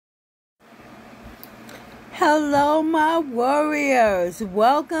Hello, my warriors.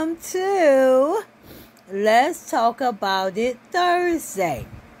 Welcome to Let's Talk About It Thursday.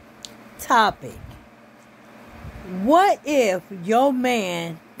 Topic: what if your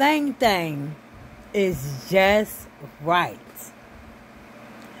man thing is just right,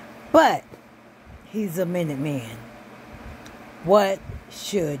 but he's a minute man? What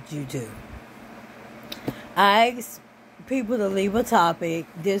should you do? I asked people to leave a topic.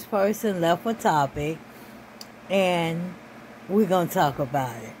 This person left a topic, and we're going to talk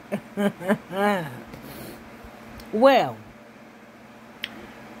about it. Well,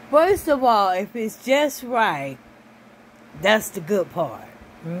 first of all, if it's just right, that's the good part.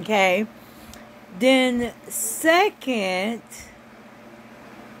 Okay? Then, second,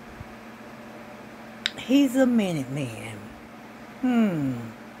 he's a minute man.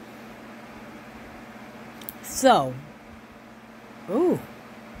 So, I'm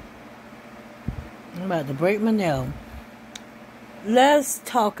about to break my nail. Let's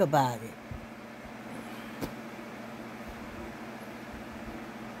talk about it.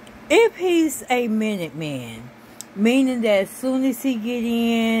 If he's a minute man, meaning that as soon as he get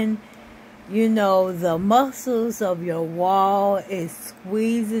in, the muscles of your wall is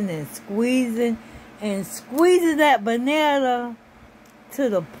squeezing that banana to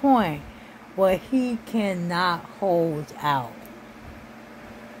the point where he cannot hold out.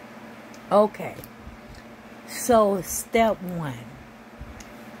 Okay, so step one.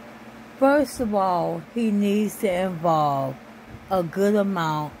 First of all, he needs to involve a good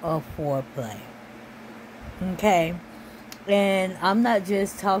amount of foreplay. Okay? And I'm not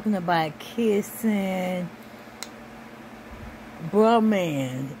just talking about kissing. Bruh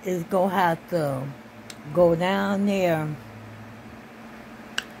man is going to have to go down there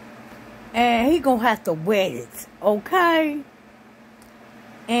and he going to have to wet it. Okay?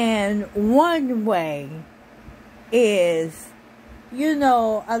 And one way is,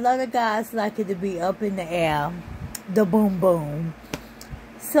 a lot of guys like it to be up in the air, the boom boom.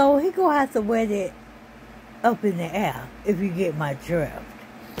 So he gonna have to wet it up in the air, if you get my drift.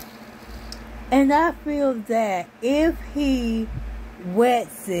 And I feel that if he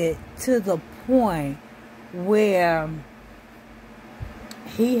wets it to the point where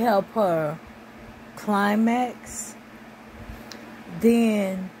he help her climax,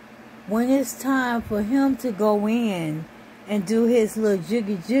 then when it's time for him to go in and do his little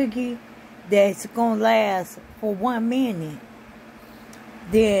jiggy that's going to last for 1 minute,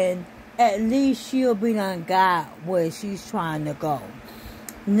 then at least she'll be done got where she's trying to go.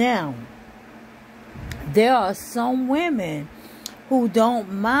 Now, there are some women who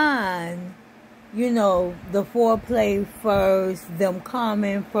don't mind, the foreplay first, them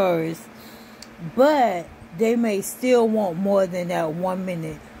coming first, but they may still want more than that 1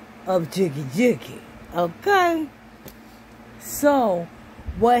 minute of jiggy. Okay? So,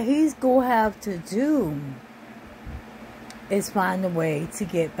 what he's going to have to do is find a way to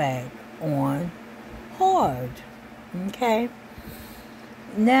get back on hard. Okay?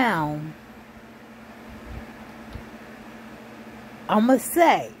 Now, I'm going to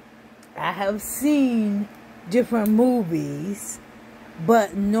say, I have seen different movies,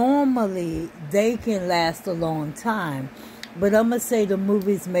 but normally they can last a long time. But I'm going to say the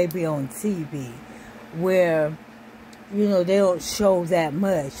movies may be on TV where, they don't show that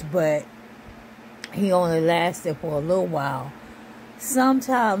much, but he only lasted for a little while.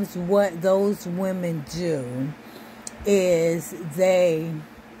 Sometimes what those women do is they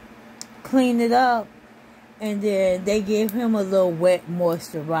clean it up and then they give him a little wet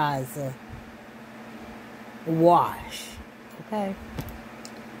moisturizer wash. Okay?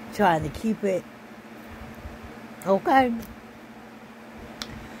 Trying to keep it okay.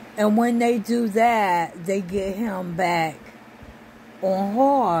 And when they do that, they get him back on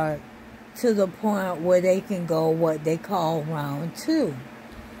hard to the point where they can go what they call round 2.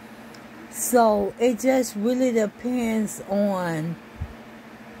 So it just really depends on,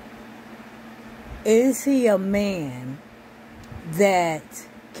 is he a man that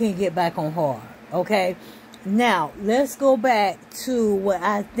can get back on hard? Okay? Now, let's go back to what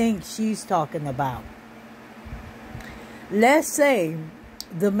I think she's talking about. Let's say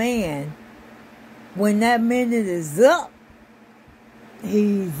the man, when that minute is up,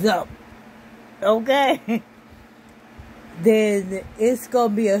 he's up. Okay? Then it's going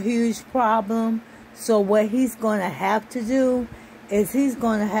to be a huge problem. So what he's going to have to do is he's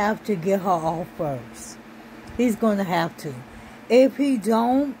going to have to get her off first. He's going to have to. If he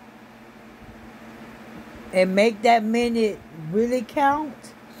don't, and make that minute really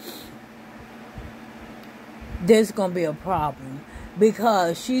count, there's going to be a problem.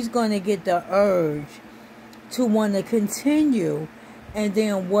 Because she's going to get the urge to want to continue. And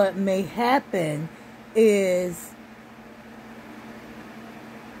then what may happen is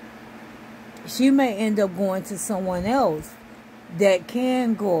she may end up going to someone else that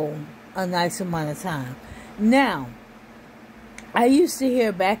can go a nice amount of time. Now, I used to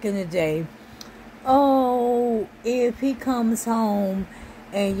hear back in the day, oh, if he comes home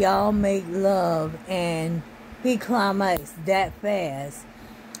and y'all make love and he climax that fast,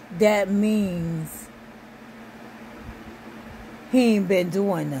 that means he ain't been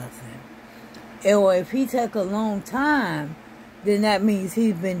doing nothing. Or if he take a long time, then that means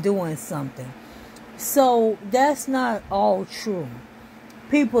he's been doing something. So that's not all true.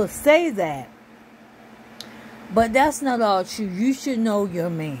 People say that, but that's not all true. You should know your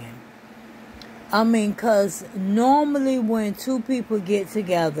man. I mean, because normally when two people get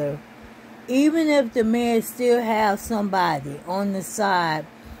together, even if the man still has somebody on the side,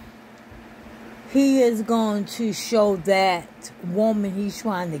 he is going to show that woman he's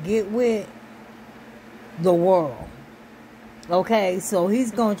trying to get with the world. Okay? So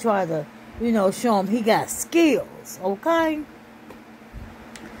he's going to try to, show him he got skills. Okay?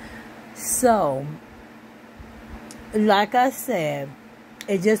 So, like I said,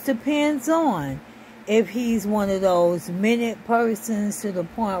 it just depends on if he's one of those minute persons to the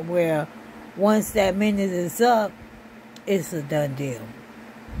point where once that minute is up, it's a done deal.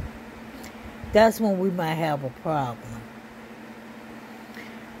 That's when we might have a problem.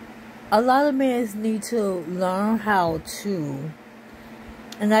 A lot of men need to learn how to,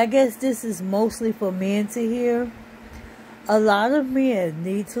 and I guess this is mostly for men to hear, a lot of men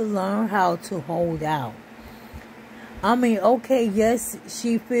need to learn how to hold out. I mean, okay, yes,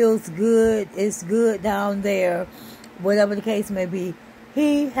 she feels good, it's good down there, whatever the case may be.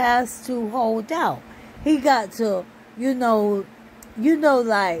 He has to hold out. He got to,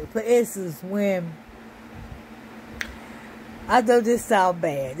 like, for instance, when, I know this sounds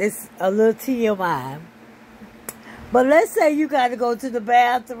bad, it's a little TMI, but let's say you got to go to the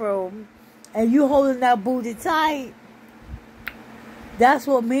bathroom and you holding that booty tight. That's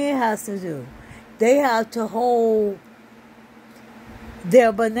what men has to do. They have to hold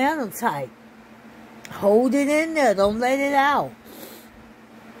their banana tight. Hold it in there. Don't let it out.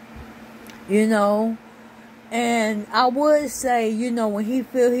 And I would say, when he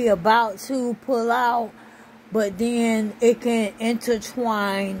feel he about to pull out, but then it can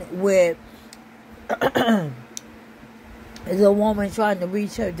intertwine with the woman trying to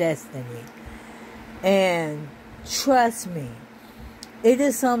reach her destiny. And trust me, it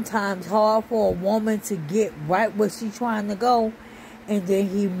is sometimes hard for a woman to get right where she's trying to go, and then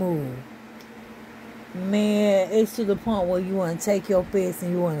he move. Man, it's to the point where you want to take your fist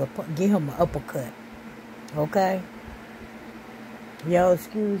and you want to give him an uppercut. Okay? Yo,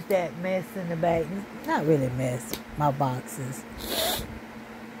 excuse that mess in the back. Not really mess, my boxes.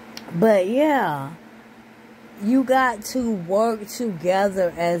 But yeah, you got to work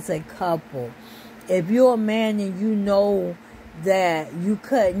together as a couple. If you're a man and you know that you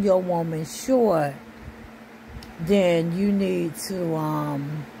cutting your woman short, then you need to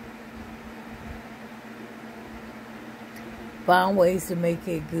find ways to make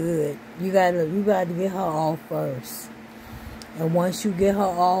it good. You gotta get her off first. And once you get her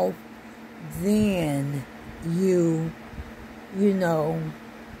off, then you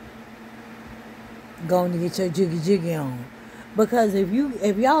going to get your jiggy on. Because if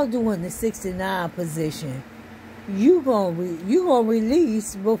y'all doing the 69 position, you gonna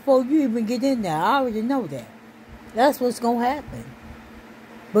release before you even get in there. I already know that. That's what's gonna happen.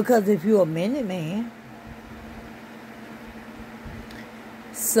 Because if you're a minute man.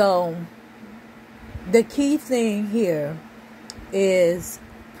 So the key thing here is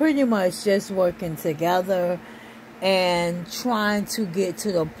pretty much just working together and trying to get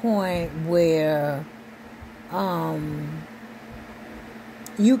to the point where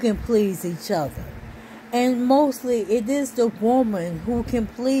you can please each other. And mostly it is the woman who can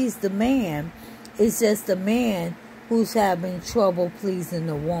please the man. It's just the man who's having trouble pleasing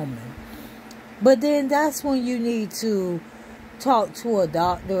the woman. But then that's when you need to talk to a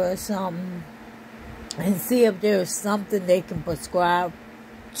doctor or something and see if there's something they can prescribe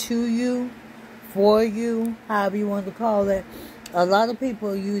to you, for you, however you want to call it. A lot of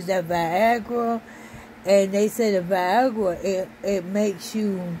people use that Viagra, and they say the Viagra, it makes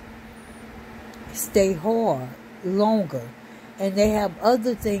you stay hard longer. And they have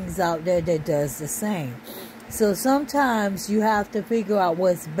other things out there that does the same. So sometimes you have to figure out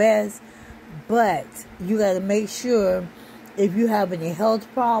what's best, but you got to make sure if you have any health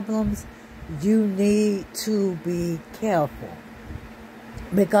problems, you need to be careful.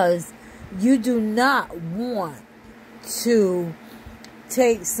 Because you do not want to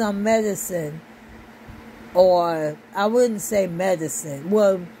take some medicine, or I wouldn't say medicine.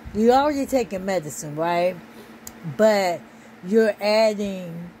 Well, you're already taking medicine, right? But you're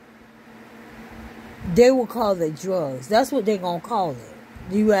adding, they will call it drugs. That's what they're going to call it.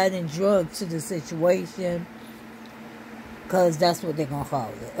 You adding drugs to the situation, because that's what they're going to call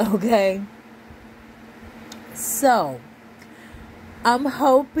it, okay? So, I'm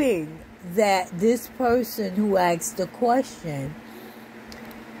hoping that this person who asked the question,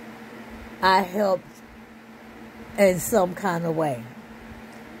 I helped in some kind of way.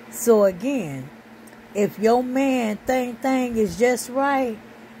 So again, if your man thing is just right,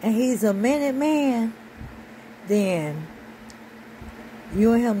 and he's a minute man, then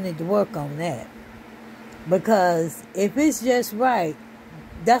you and him need to work on that. Because if it's just right,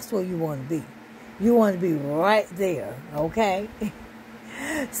 that's where you want to be. You want to be right there, okay?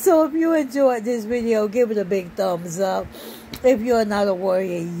 So if you enjoyed this video, give it a big thumbs up. If you're not a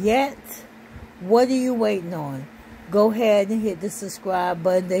warrior yet, what are you waiting on? Go ahead and hit the subscribe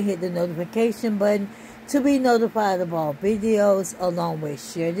button, then hit the notification button to be notified of all videos, along with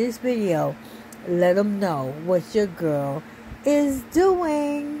share this video. Let them know what your girl is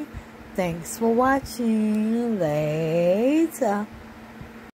doing. Thanks for watching. Later.